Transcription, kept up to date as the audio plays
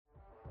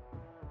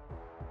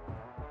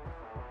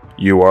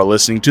You are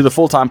listening to the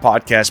Full-Time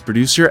Podcast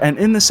Producer, and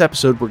in this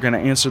episode, we're going to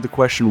answer the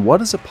question,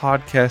 what is a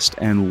podcast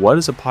and what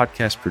is a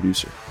podcast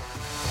producer?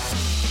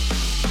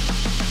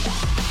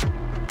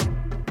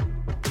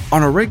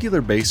 On a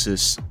regular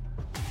basis,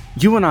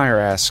 you and I are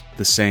asked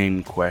the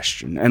same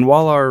question, and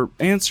while our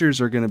answers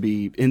are going to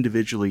be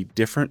individually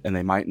different and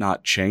they might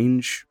not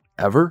change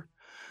ever,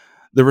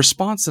 the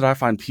response that I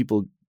find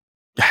people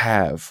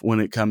have when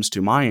it comes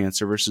to my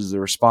answer versus the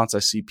response I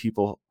see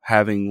people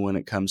having when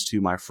it comes to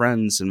my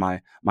friends and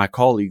my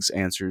colleagues'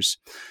 answers,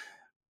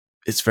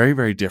 it's very,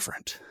 very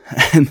different.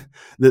 And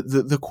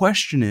the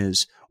question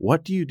is,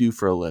 what do you do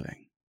for a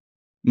living?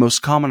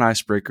 Most common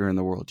icebreaker in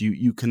the world.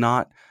 You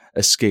cannot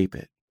escape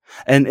it.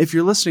 And if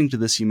you're listening to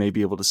this, you may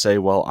be able to say,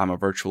 well, I'm a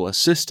virtual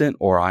assistant,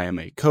 or I am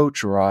a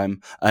coach, or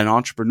I'm an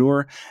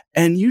entrepreneur.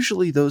 And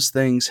usually those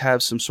things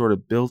have some sort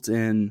of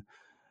built-in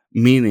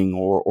meaning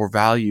or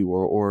value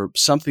or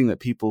something that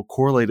people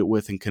correlate it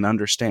with and can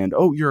understand.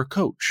 Oh, you're a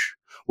coach.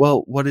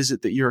 Well, what is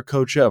it that you're a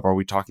coach of? Are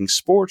we talking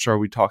sports, or are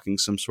we talking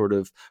some sort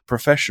of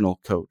professional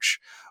coach?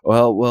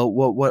 Well,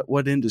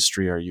 what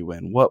industry are you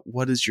in?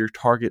 What is your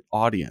target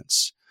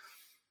audience?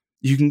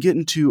 You can get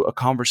into a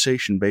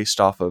conversation based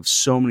off of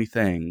so many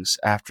things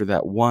after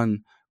that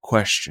one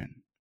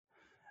question.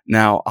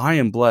 Now, I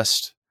am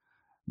blessed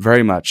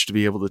very much to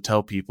be able to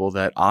tell people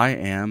that I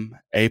am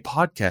a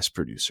podcast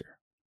producer.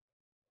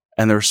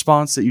 And the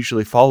response that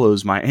usually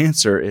follows my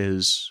answer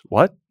is,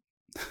 what?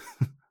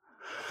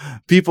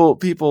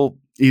 People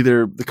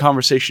either the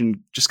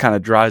conversation just kind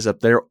of dries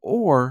up there,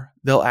 or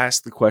they'll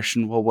ask the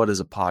question, well, what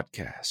is a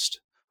podcast?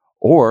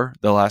 Or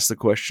they'll ask the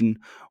question,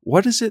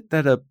 what is it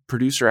that a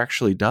producer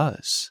actually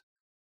does?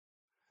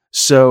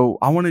 So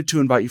I wanted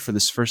to invite you for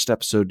this first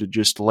episode to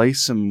just lay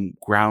some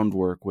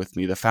groundwork with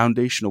me, the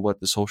foundation of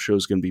what this whole show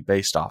is going to be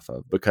based off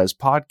of, because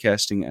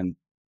podcasting and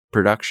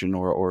production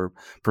or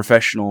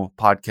professional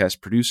podcast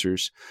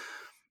producers,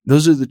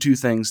 those are the two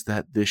things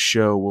that this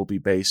show will be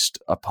based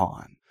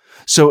upon.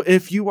 So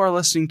if you are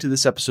listening to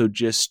this episode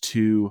just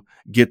to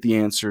get the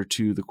answer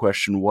to the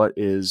question, what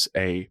is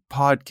a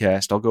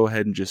podcast? I'll go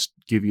ahead and just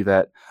give you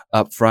that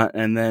up front,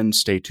 and then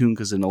stay tuned,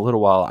 because in a little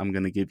while, I'm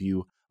going to give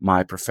you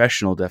my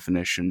professional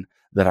definition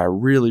that I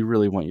really,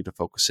 really want you to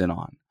focus in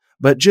on.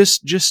 But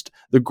just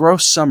the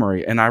gross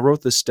summary, and I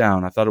wrote this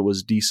down. I thought it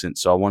was decent,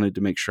 so I wanted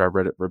to make sure I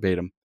read it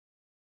verbatim.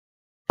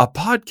 A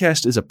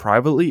podcast is a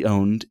privately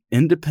owned,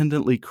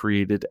 independently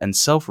created, and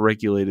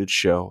self-regulated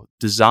show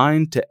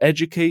designed to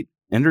educate,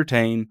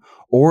 entertain,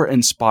 or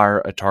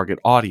inspire a target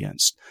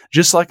audience,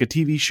 just like a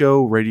TV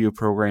show, radio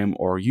program,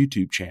 or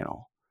YouTube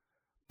channel.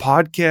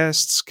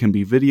 Podcasts can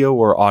be video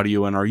or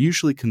audio and are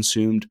usually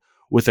consumed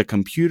with a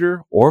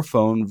computer or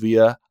phone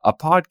via a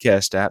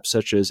podcast app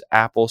such as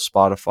Apple,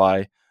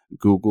 Spotify,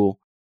 Google,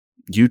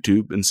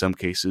 YouTube in some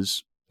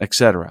cases,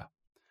 etc.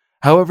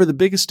 However, the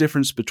biggest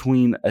difference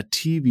between a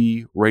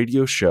TV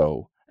radio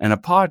show and a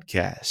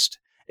podcast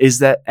is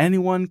that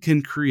anyone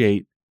can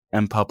create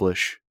and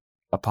publish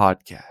a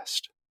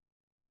podcast.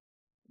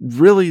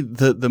 Really,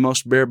 the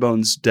most bare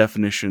bones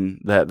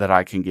definition that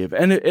I can give.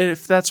 And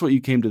if that's what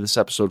you came to this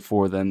episode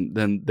for,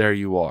 then there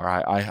you are.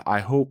 I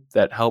hope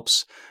that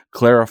helps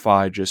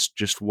clarify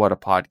just what a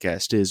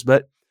podcast is.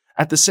 But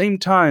at the same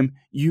time,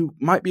 you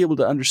might be able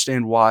to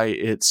understand why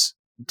it's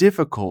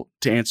difficult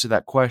to answer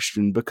that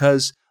question,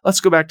 because let's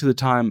go back to the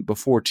time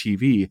before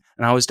TV,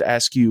 and I was to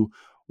ask you,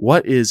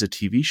 what is a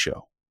TV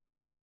show?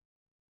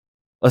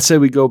 Let's say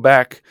we go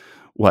back,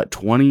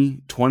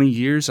 20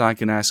 years, and I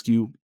can ask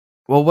you,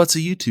 well, what's a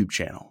YouTube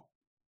channel?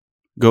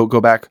 Go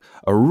back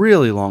a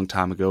really long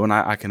time ago, and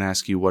I can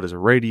ask you, what is a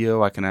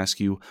radio? I can ask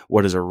you,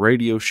 what is a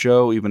radio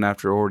show, even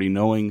after already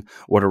knowing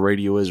what a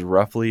radio is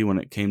roughly when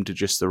it came to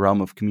just the realm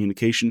of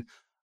communication.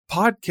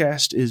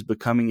 Podcast is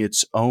becoming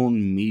its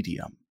own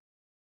medium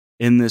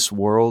in this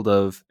world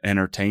of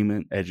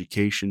entertainment,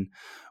 education,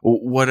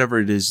 whatever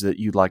it is that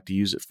you'd like to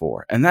use it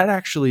for. And that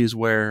actually is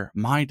where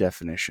my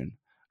definition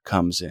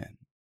comes in.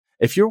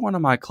 If you're one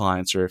of my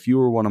clients, or if you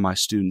were one of my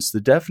students,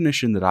 the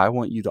definition that I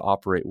want you to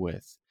operate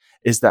with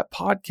is that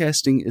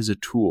podcasting is a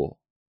tool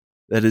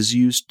that is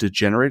used to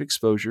generate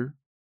exposure,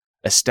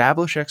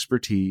 establish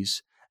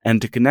expertise,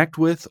 and to connect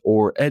with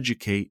or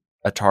educate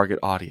a target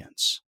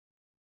audience.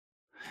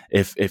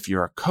 If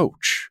you're a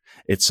coach,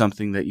 it's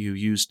something that you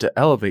use to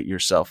elevate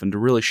yourself and to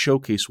really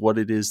showcase what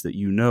it is that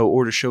you know,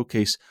 or to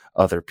showcase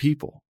other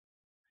people.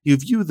 You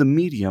view the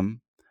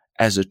medium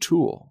as a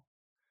tool.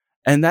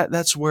 And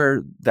that's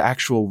where the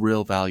actual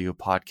real value of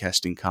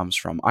podcasting comes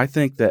from. I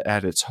think that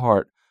at its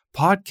heart,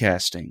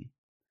 podcasting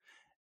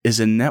is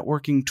a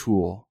networking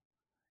tool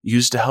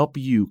used to help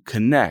you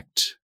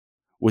connect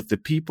with the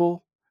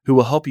people who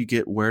will help you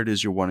get where it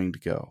is you're wanting to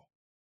go.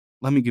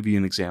 Let me give you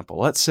an example.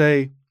 Let's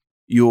say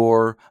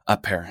you're a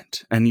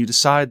parent and you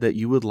decide that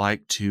you would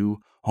like to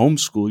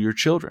homeschool your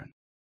children.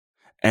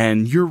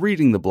 And you're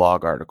reading the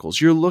blog articles,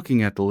 you're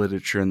looking at the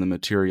literature and the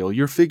material,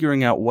 you're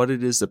figuring out what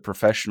it is that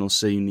professionals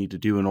say you need to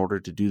do in order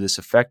to do this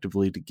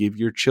effectively to give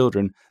your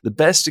children the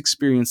best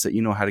experience that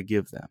you know how to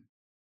give them.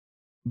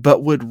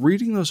 But would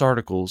reading those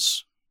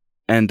articles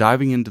and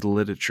diving into the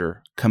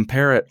literature,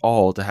 compare it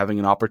all to having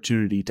an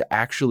opportunity to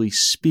actually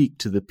speak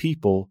to the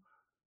people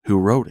who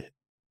wrote it.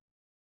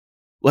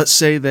 Let's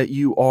say that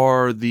you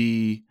are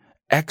the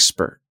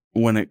expert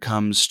when it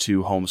comes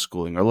to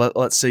homeschooling, or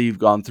let's say you've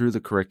gone through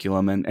the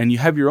curriculum and you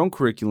have your own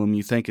curriculum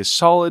you think is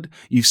solid,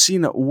 you've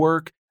seen it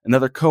work in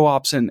other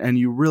co-ops, and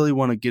you really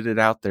want to get it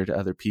out there to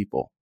other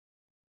people.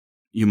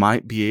 You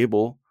might be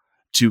able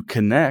to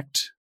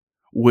connect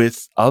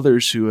with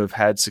others who have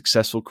had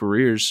successful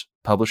careers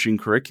publishing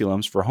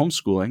curriculums for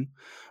homeschooling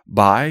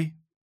by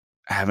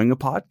having a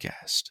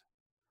podcast.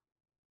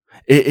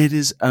 It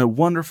is a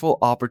wonderful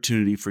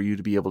opportunity for you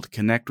to be able to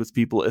connect with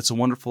people. It's a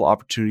wonderful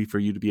opportunity for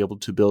you to be able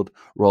to build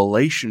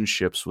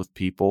relationships with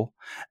people.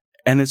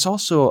 And it's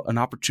also an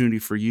opportunity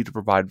for you to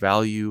provide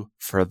value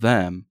for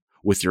them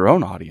with your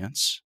own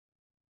audience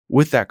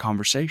with that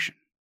conversation.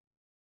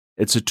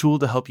 It's a tool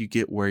to help you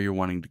get where you're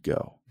wanting to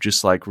go,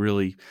 just like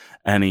really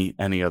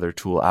any other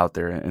tool out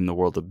there in the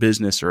world of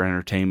business or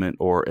entertainment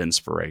or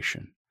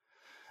inspiration.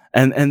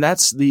 And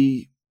that's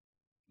the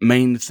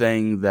main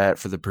thing that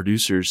for the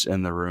producers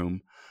in the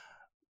room,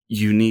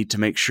 you need to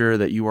make sure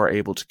that you are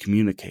able to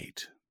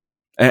communicate.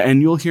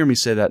 And you'll hear me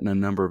say that in a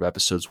number of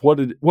episodes.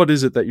 What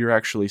is it that you're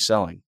actually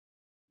selling?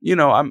 You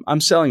know,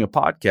 I'm selling a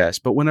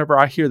podcast, but whenever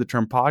I hear the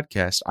term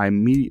podcast, I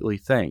immediately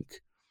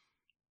think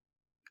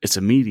it's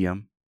a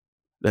medium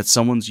that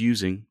someone's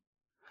using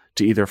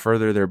to either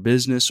further their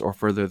business or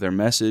further their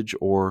message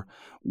or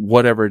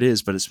whatever it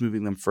is, but it's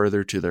moving them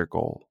further to their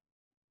goal.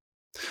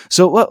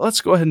 So let's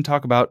go ahead and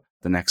talk about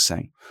the next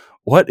thing.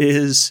 What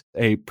is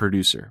a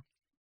producer?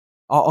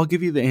 I'll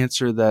give you the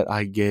answer that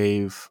I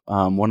gave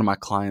one of my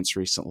clients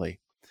recently.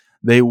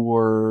 They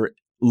were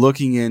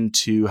looking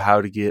into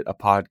how to get a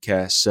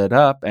podcast set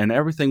up, and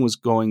everything was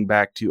going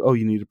back to, oh,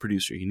 you need a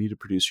producer, you need a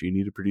producer, you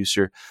need a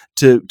producer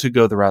to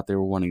go the route they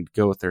were wanting to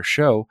go with their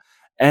show.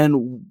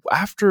 And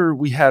after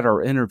we had our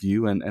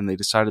interview and they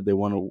decided they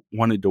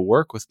wanted to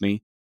work with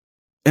me,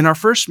 in our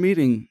first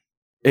meeting,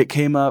 it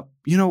came up,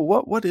 you know,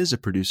 what is a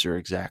producer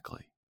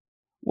exactly?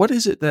 What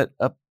is it that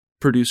a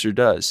producer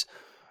does?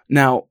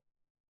 Now,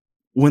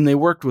 when they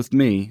worked with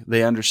me,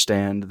 they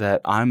understand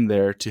that I'm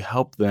there to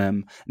help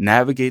them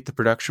navigate the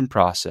production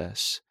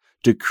process,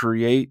 to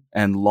create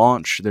and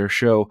launch their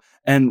show.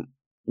 And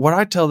what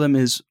I tell them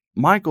is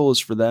my goal is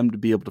for them to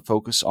be able to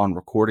focus on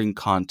recording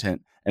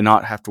content and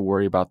not have to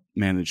worry about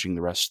managing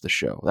the rest of the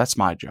show. That's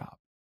my job.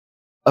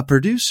 A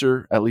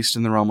producer, at least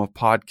in the realm of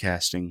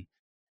podcasting,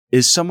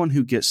 is someone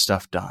who gets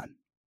stuff done.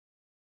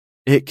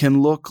 It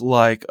can look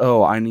like,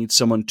 oh, I need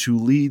someone to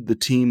lead the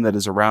team that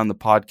is around the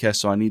podcast,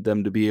 so I need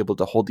them to be able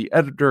to hold the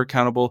editor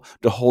accountable,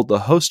 to hold the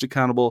host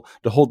accountable,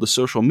 to hold the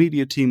social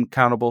media team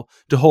accountable,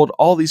 to hold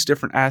all these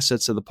different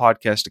assets of the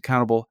podcast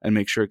accountable and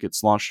make sure it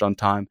gets launched on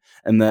time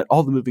and that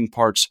all the moving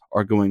parts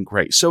are going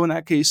great. So in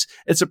that case,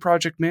 it's a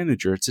project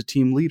manager, it's a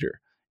team leader.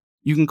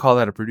 You can call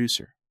that a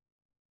producer.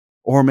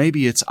 Or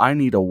maybe it's, I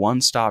need a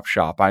one-stop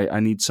shop. I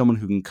need someone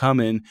who can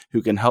come in,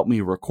 who can help me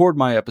record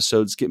my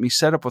episodes, get me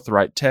set up with the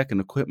right tech and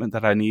equipment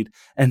that I need,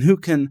 and who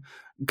can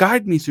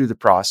guide me through the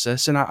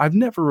process. And I've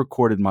never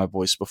recorded my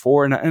voice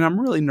before, and I'm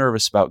really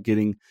nervous about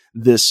getting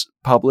this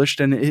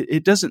published, and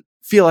it doesn't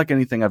feel like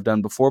anything I've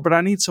done before, but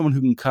I need someone who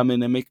can come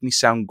in and make me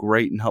sound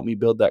great and help me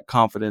build that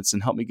confidence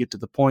and help me get to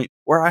the point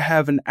where I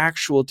have an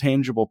actual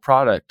tangible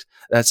product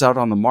that's out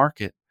on the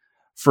market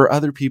for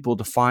other people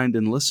to find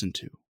and listen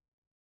to.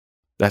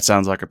 That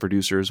sounds like a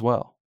producer as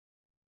well.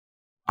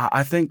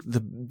 I think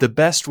the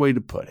best way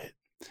to put it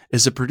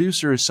is a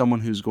producer is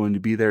someone who's going to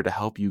be there to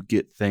help you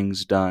get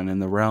things done in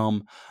the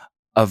realm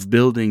of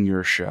building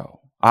your show.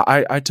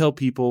 I tell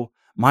people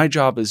my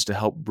job is to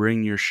help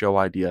bring your show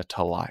idea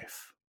to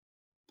life.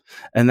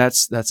 And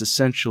that's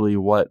essentially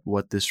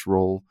what this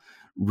role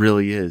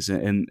really is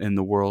in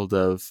the world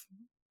of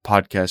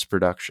podcast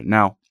production.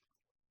 Now,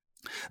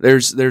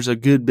 there's a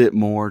good bit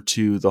more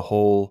to the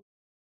whole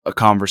a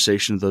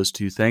conversation of those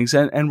two things,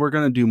 and we're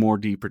going to do more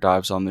deeper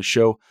dives on the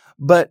show.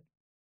 But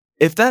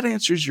if that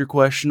answers your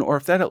question, or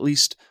if that at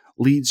least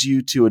leads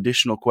you to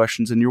additional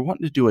questions and you're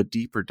wanting to do a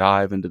deeper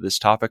dive into this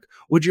topic,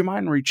 would you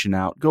mind reaching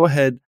out? Go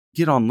ahead,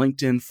 get on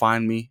LinkedIn,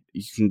 find me.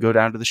 You can go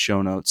down to the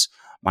show notes.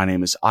 My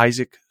name is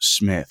Isaac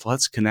Smith.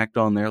 Let's connect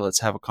on there. Let's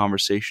have a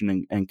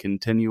conversation and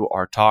continue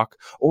our talk.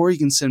 Or you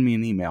can send me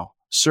an email,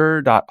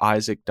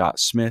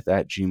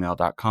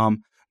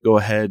 sir.isaac.smith@gmail.com. Go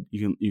ahead.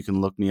 You can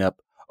look me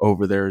up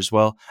over there as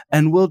well,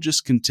 and we'll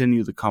just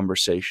continue the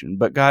conversation.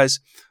 But guys,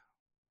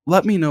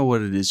 let me know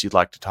what it is you'd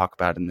like to talk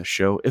about in the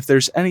show. If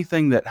there's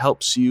anything that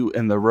helps you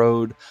in the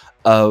road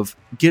of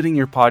getting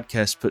your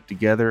podcast put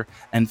together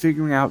and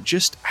figuring out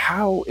just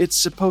how it's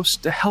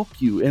supposed to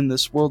help you in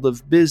this world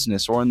of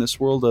business or in this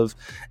world of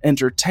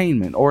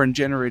entertainment or in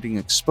generating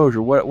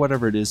exposure,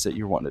 whatever it is that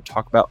you're wanting to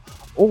talk about.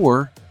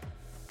 Or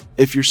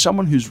if you're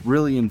someone who's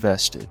really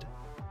invested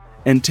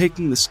in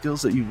taking the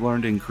skills that you've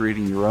learned in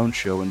creating your own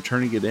show and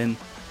turning it into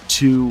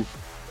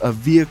a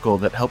vehicle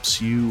that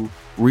helps you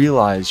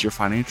realize your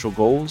financial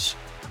goals,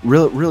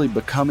 really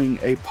becoming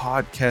a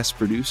podcast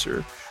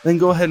producer, then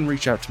go ahead and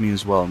reach out to me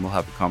as well and we'll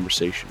have a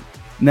conversation.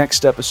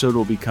 Next episode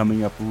will be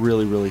coming up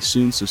really, really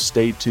soon, so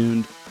stay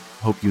tuned.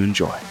 Hope you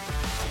enjoy.